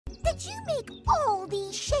Did you make all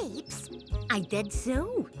these shapes? I did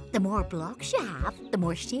so. The more blocks you have, the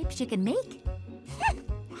more shapes you can make.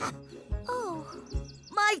 Oh.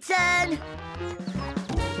 My turn!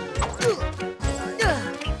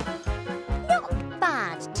 Not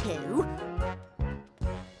bad, too.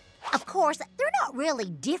 Of course, they're not really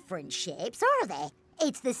different shapes, are they?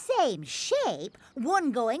 It's the same shape,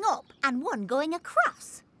 one going up and one going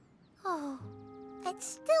across. Oh, it's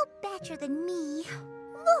still better than me.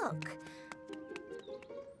 Look.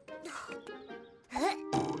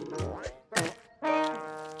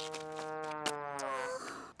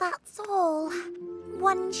 That's all.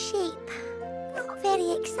 One shape. Not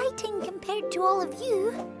very exciting compared to all of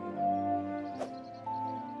you.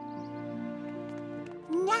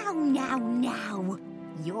 Now.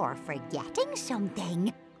 You're forgetting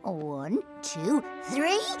something. 1, 2,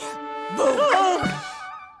 3. Boom!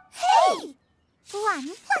 Hey! 1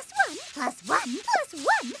 plus 1 plus 1 plus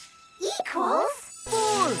 1 equals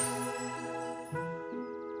 4.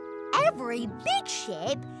 Every big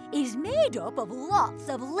shape is made up of lots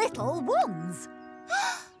of little ones.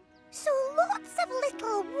 So lots of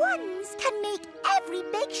little ones can make every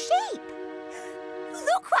big shape.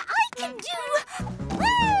 Look what I can do!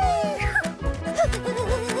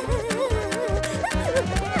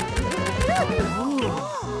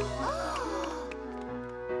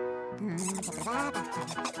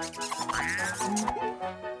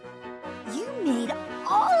 You made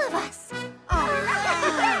all of us!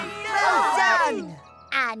 Well done!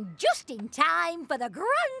 And just in time for the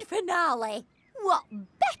grand finale. What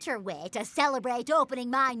better way to celebrate opening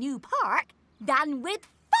my new park than with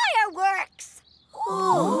fireworks?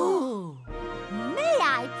 Oh! May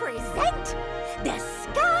I present the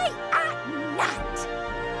Sky at Night?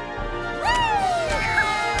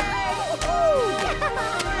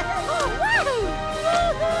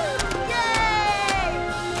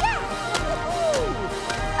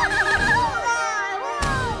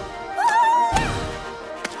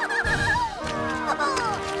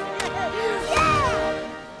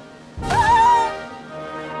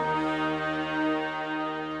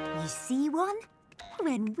 You see one?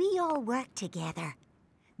 When we all work together,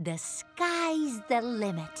 the sky's the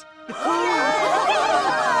limit.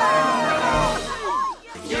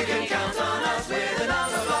 You can count on us with a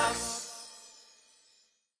Numberblocks.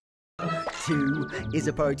 2 is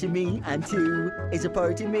a part of me, and 2 is a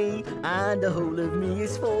part of me, and the whole of me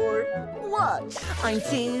is 4. What? I'm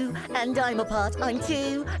 2, and I'm a part. I'm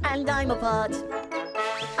 2, and I'm a part.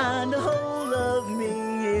 And the whole of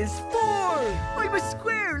me is 4. I'm a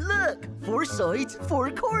square, look! 4 sides,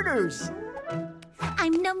 4 corners.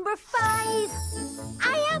 I'm number 5.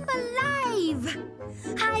 I am alive.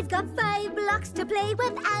 I've got 5 blocks to play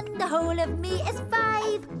with, and the whole of me is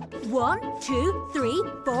 5. 1, 2, 3,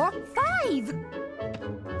 4, 5.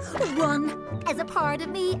 1 is a part of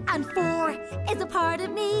me, and 4 is a part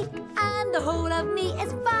of me, and the whole of me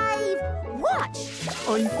is 5. Watch.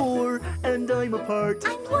 I'm 4, and I'm a part.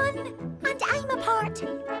 I'm 1, and I'm a part.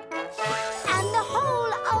 And the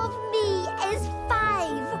whole of me is 5.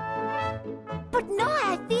 But now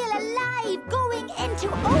I feel alive, going into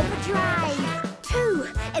overdrive. 2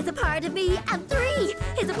 is a part of me, and 3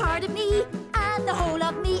 is a part of me, and the whole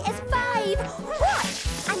of me is 5. Watch!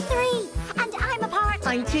 I'm 3, and I'm a part.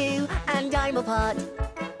 I'm 2, and I'm a part.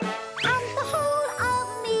 And the whole of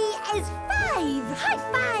me is 5. High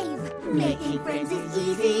five! Making friends is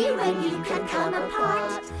easy when you can come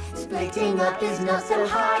apart. Splitting up is not so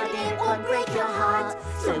hard, it won't break your heart.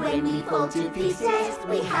 So when we fall to pieces,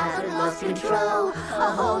 we haven't lost control.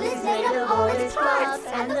 A whole is made of all its parts,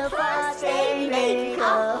 and the parts they make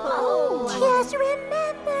a whole. Just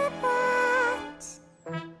remember that.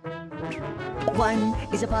 1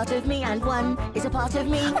 is a part of me, and 1 is a part of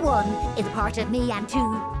me. 1 is a part of me, and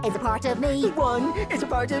 2 is a part of me. 1 is a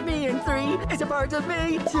part of me, and 3 is a part of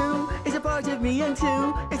me. 2 is a part of me, and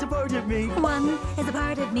 2 is a part of me. 1 is a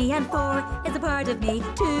part of me, and 4 is a part of me.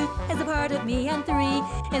 2 is a part of me, and 3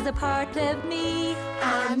 is a part of me.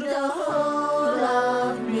 And the whole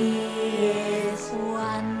of me is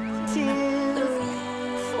 1, 2, 3,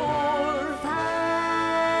 4, 5.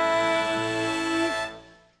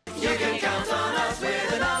 You can count on us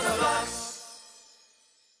with a Numberblocks.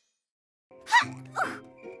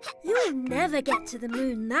 You'll never get to the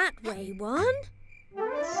moon that way, 1.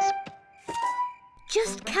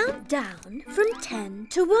 Just count down from 10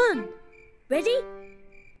 to 1. Ready?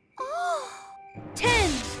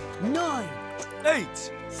 10, 9,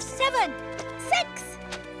 8, 7, 6,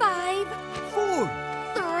 5, 4,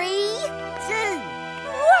 3, 2.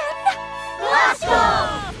 1. blast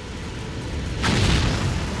off!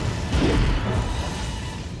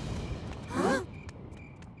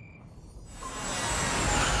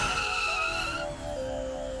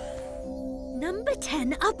 number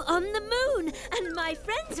 10 up on the moon, and my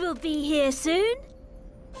friends will be here soon.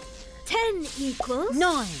 10 equals...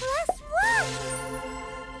 9. Plus 1.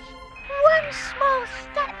 One small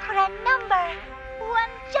step for a number.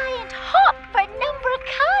 One giant hop for number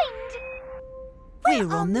kind.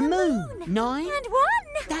 We're on the moon. 9. And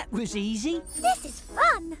 1. That was easy. This is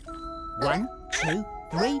fun. 1, 2,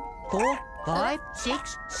 3, 4, 5,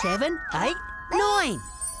 6, 7, 8, 9.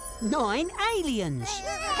 9 aliens.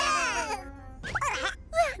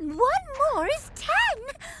 And 1 more is 10.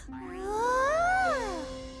 Oh.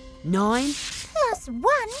 9 Plus 1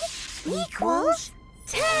 equals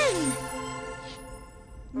 10.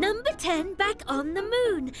 Number 10 back on the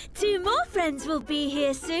moon. 2 more friends will be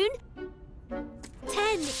here soon.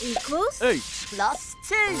 10 equals... 8. Plus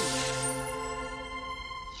 2.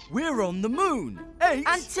 We're on the moon. 8.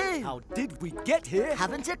 And 2. How did we get here?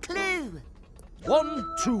 Haven't a clue.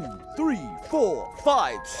 1, 2, 3, 4,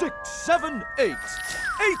 5, 6, 7, 8.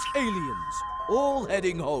 8 aliens, all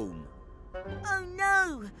heading home. Oh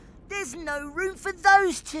no! There's no room for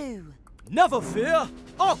those 2. Never fear,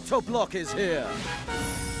 Octoblock is here.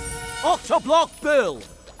 Octoblock Bill.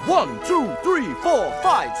 1, 2, 3, 4,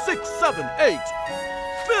 5, 6, 7, 8.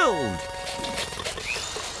 Build.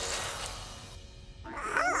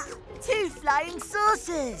 2 flying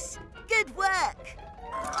saucers. Good work.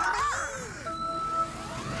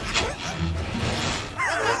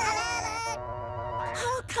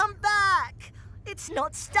 Oh, come back. It's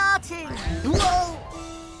not starting. Whoa!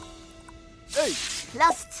 8.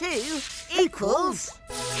 Plus 2 equals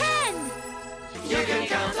 10. You can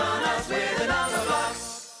count on us with the Numberblocks.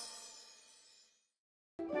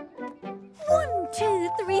 1, 2,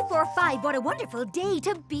 3, 4, 5. What a wonderful day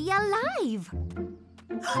to be alive.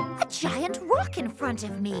 A giant rock in front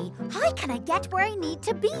of me. How can I get where I need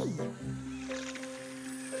to be?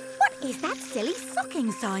 What is that silly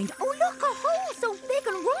sucking sound? Oh, look, a hole so big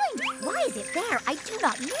and round. Why is it there? I do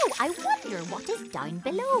not know. I wonder what is down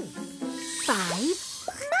below. 5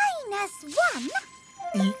 minus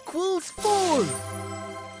 1 equals 4.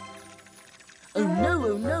 Oh no,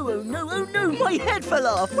 oh no, oh no, oh no! My head fell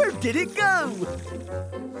off! Where did it go?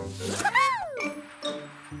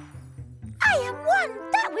 I am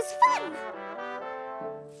 1. That was fun.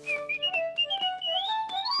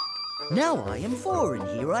 Now I am 4 and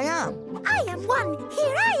here I am. I am 1.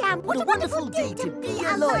 Here I am. What a wonderful day to be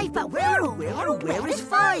alive. But where is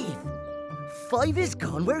 5? 5 is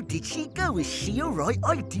gone. Where did she go? Is she all right?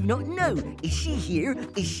 I do not know. Is she here?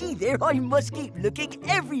 Is she there? I must keep looking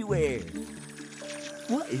everywhere.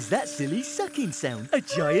 What is that silly sucking sound? A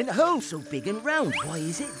giant hole so big and round. Why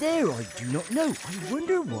is it there? I do not know. I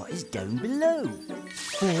wonder what is down below.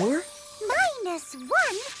 4 minus 1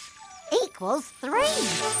 equals 3.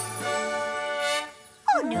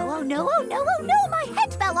 Oh no, oh no, oh no, oh no! My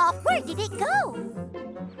head fell off. Where did it go?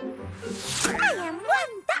 I am 1.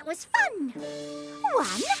 That was fun. 1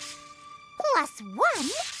 plus 1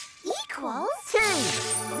 equals 2.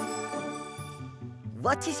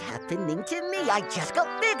 What is happening to me? I just got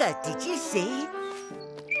bigger. Did you see?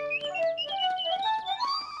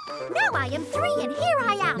 Now I am 3 and here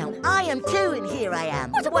I am. Now I am 2 and here I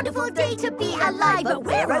am. What a wonderful day to be alive. But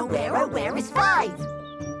where is 5?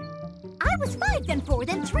 I was 5, then 4,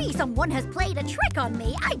 then 3. Someone has played a trick on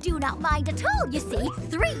me. I do not mind at all, you see.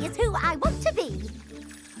 3 is who I want to be.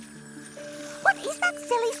 What is that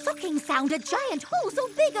silly sucking sound? A giant hole so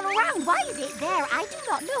big and round. Why is it there? I do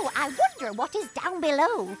not know. I wonder what is down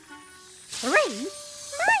below. 3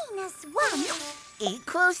 minus 1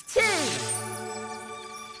 equals 2.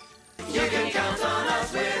 You can count on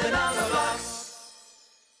us with the Numberblocks.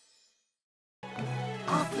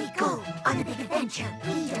 Off we go on a big adventure.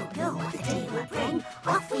 We don't know what the day will bring.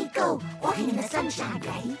 Off we go, walking in the sunshine.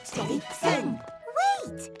 Ready, steady, sing.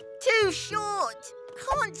 Wait! Too short.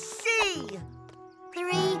 Can't see.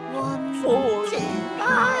 3, 1, 4, 2, 5.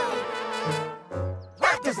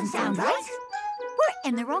 That doesn't sound right. We're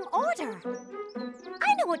in the wrong order.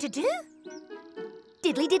 I know what to do.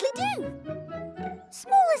 Diddly diddly do.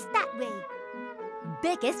 Smallest that way.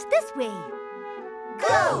 Biggest this way.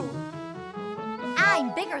 Go!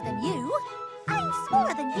 I'm bigger than you. I'm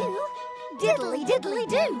smaller than you. Diddly diddly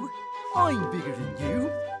do. I'm bigger than you.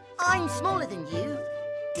 I'm smaller than you.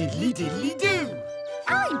 Diddly diddly do.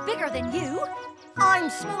 I'm bigger than you. I'm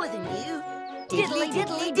smaller than you. Diddly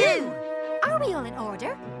diddly do. Are we all in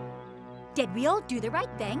order? Did we all do the right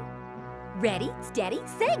thing? Ready, steady,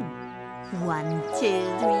 sing. 1, 2, 3,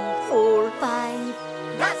 4, 5.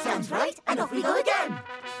 That sounds right, and off we go again.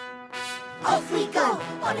 Off we go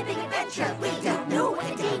on a big adventure. We don't know what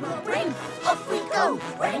the day will bring. Off we go,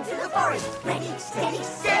 running through the forest. Ready, steady,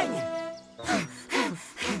 sing.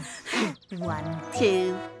 1,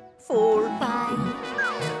 2, 4, 5.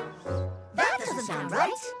 That doesn't sound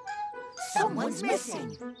right. Someone's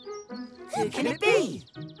missing. Who can it be?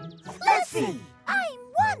 Let's see. I'm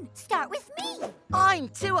 1. Start with me. I'm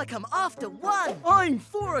 2, I come after 1. I'm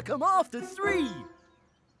 4, I come after 3. 3.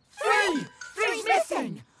 3's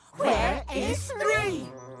missing. Where is 3?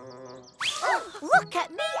 Look at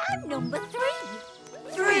me, I'm number 3.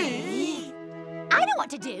 3? I know what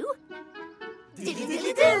to do.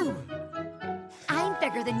 Diddly-diddly-do. I'm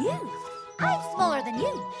bigger than you. I'm smaller than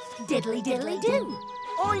you. Diddly-diddly-do.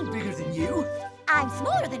 I'm bigger than you. I'm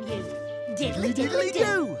smaller than you.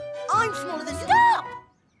 Diddly-diddly-do. I'm smaller than you. Stop!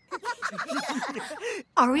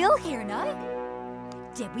 Are we all here now?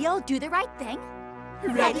 Did we all do the right thing?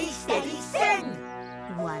 Ready, steady, sing.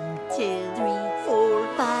 1, 2, 3, 4,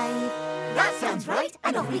 5. That sounds right.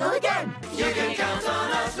 And off we go again. You can count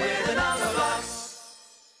on us with the Numberblocks.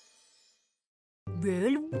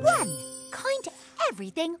 Rule 1. Count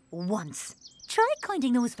everything once. Try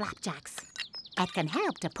counting those flapjacks. It can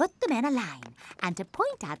help to put them in a line and to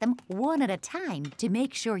point at them one at a time to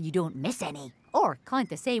make sure you don't miss any. Or count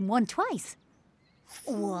the same one twice.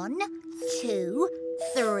 1, 2,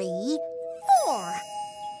 3, 4.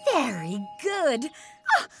 Very good.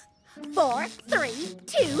 4, 3,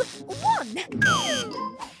 2, 1.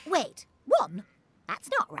 Wait, 1? That's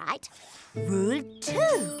not right. Rule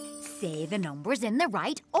 2. Say the numbers in the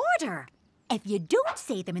right order. If you don't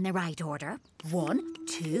say them in the right order, 1,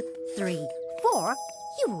 2, 3, 4,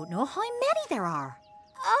 you won't know how many there are.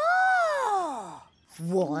 Oh!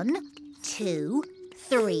 1, 2,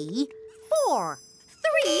 3, 4.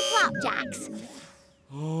 3 flapjacks.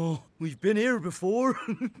 Oh, we've been here before.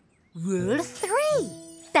 Rule 3.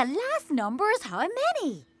 The last number is how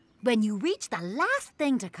many. When you reach the last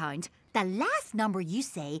thing to count, the last number you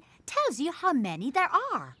say tells you how many there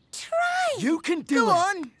are. Try. You can do Go it.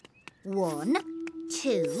 on. 1,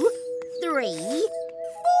 2, 3,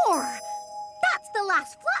 4. That's the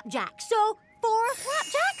last flapjack, so 4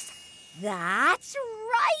 flapjacks? That's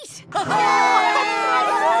right! Oh,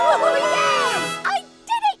 yes! I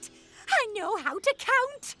did it! I know how to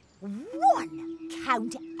count. 1.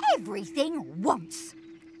 Count everything once.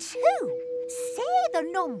 2. Say the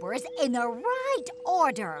numbers in the right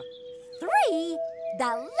order. 3. The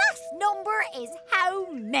last number is how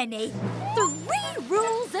many. 3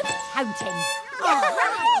 rules of counting.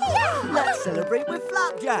 Let's celebrate with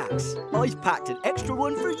flapjacks. I've packed an extra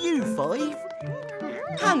one for you, 5.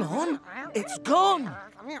 Hang on, it's gone.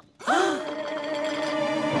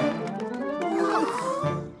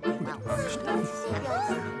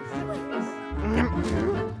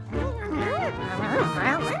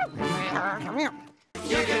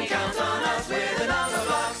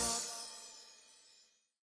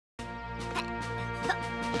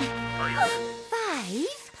 5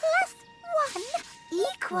 plus 1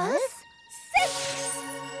 equals 6.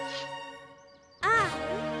 I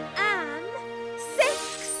am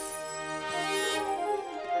 6.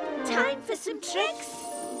 Time for some tricks.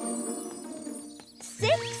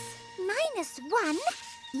 6 minus 1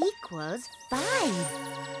 equals 5.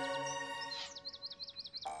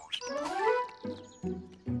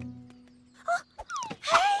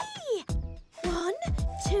 Hey! 1,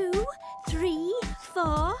 2, 3,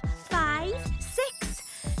 4, 5, 6.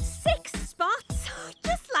 6 spots,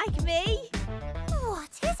 just like me. What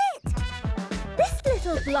is it? This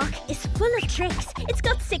little block is full of tricks. It's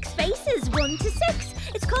got 6 faces, 1 to 6.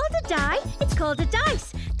 It's called a die, it's called a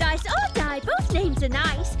dice. Dice or die, both names are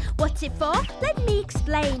nice. What's it for? Let me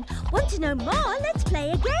explain. Want to know more? Let's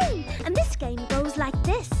play a game. And this game goes like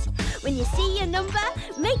this. When you see a number,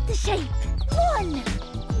 make the shape. 1.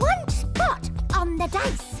 1 spot on the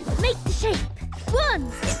dice. Make the shape.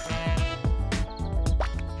 1.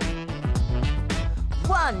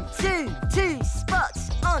 1, 2, 2 spots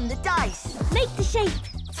on the dice. Make the shape.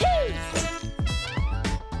 2.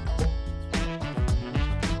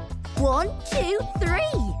 1, 2, 3.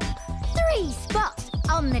 3 spots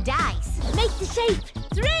on the dice. Make the shape.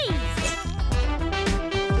 3.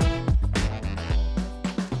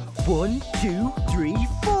 1, 2, 3,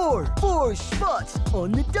 4. 4 spots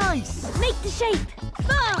on the dice. Make the shape.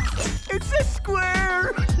 4. It's a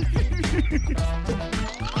square.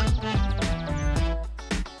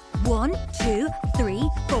 1, 2, 3,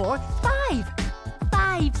 4, 5.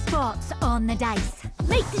 5 spots on the dice.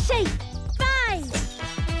 Make the shape. 5.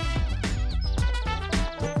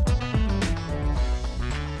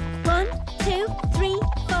 1, 2, 3,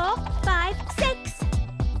 4, 5, 6.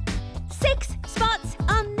 6 spots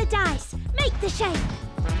on the dice. Make the shape.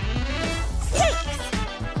 6.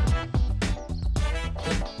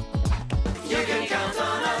 You can count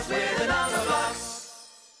on us with the Numberblocks.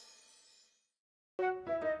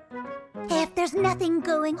 nothing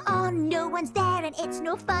going on, no one's there and it's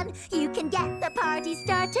no fun. You can get the party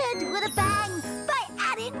started with a bang by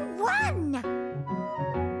adding 1.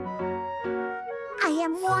 I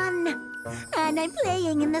am 1, and I'm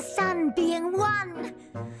playing in the sun. Being 1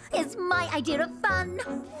 is my idea of fun.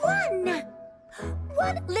 1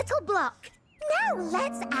 little block. Now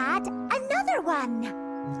let's add another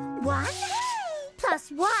 1. 1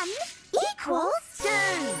 plus 1 equals 2.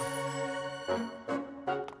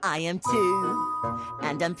 I am 2,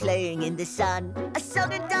 and I'm playing in the sun. A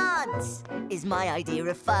song and dance is my idea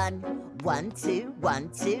of fun. 1, 2, 1,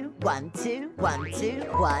 2, 1, 2, 1, 2,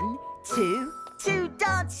 1, 2, 2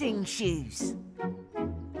 dancing shoes.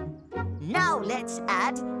 Now let's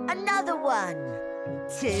add another 1.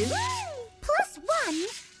 2 plus 1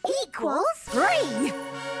 equals 3.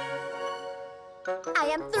 I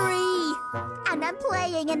am 3, and I'm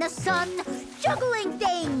playing in the sun. Juggling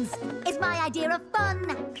things is my idea of fun.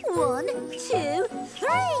 1, 2, 3.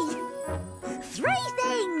 3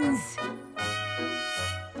 things.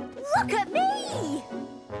 Look at me.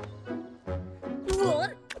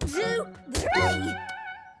 1, 2, 3.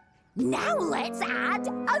 Now let's add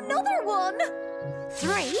another 1.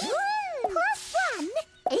 3 plus 1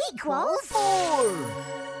 equals 4.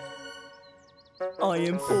 I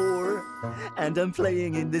am 4, and I'm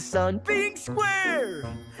playing in the sun. Being square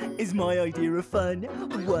is my idea of fun.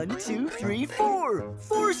 1, 2, 3, 4.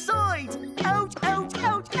 4 sides. Ouch, ouch,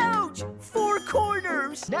 ouch, ouch. 4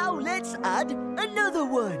 corners. Now let's add another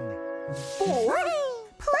 1. 4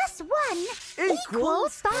 plus 1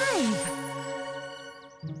 equals 5.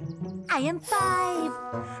 I am 5,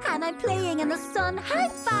 and I'm playing in the sun. High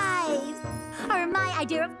fives are my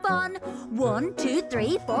idea of fun. 1, 2,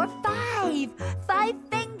 3, 4, 5. 5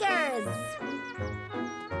 fingers.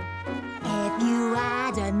 If you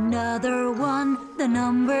add another 1, the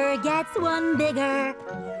number gets 1 bigger.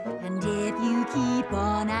 And if you keep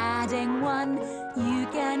on adding 1, you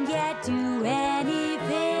can get to any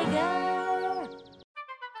figure.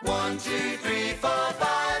 1, 2, 3, 4,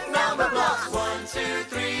 5. Numberblocks. 1, 2,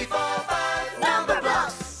 3, 4, 5.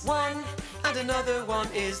 Numberblocks. 1 and another 1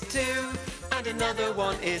 is 2, and another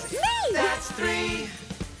 1 is me. That's 3.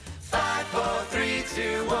 5, 4, 3,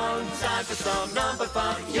 2, 1. Time for some number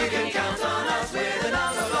fun. You can count on us with the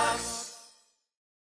Numberblocks.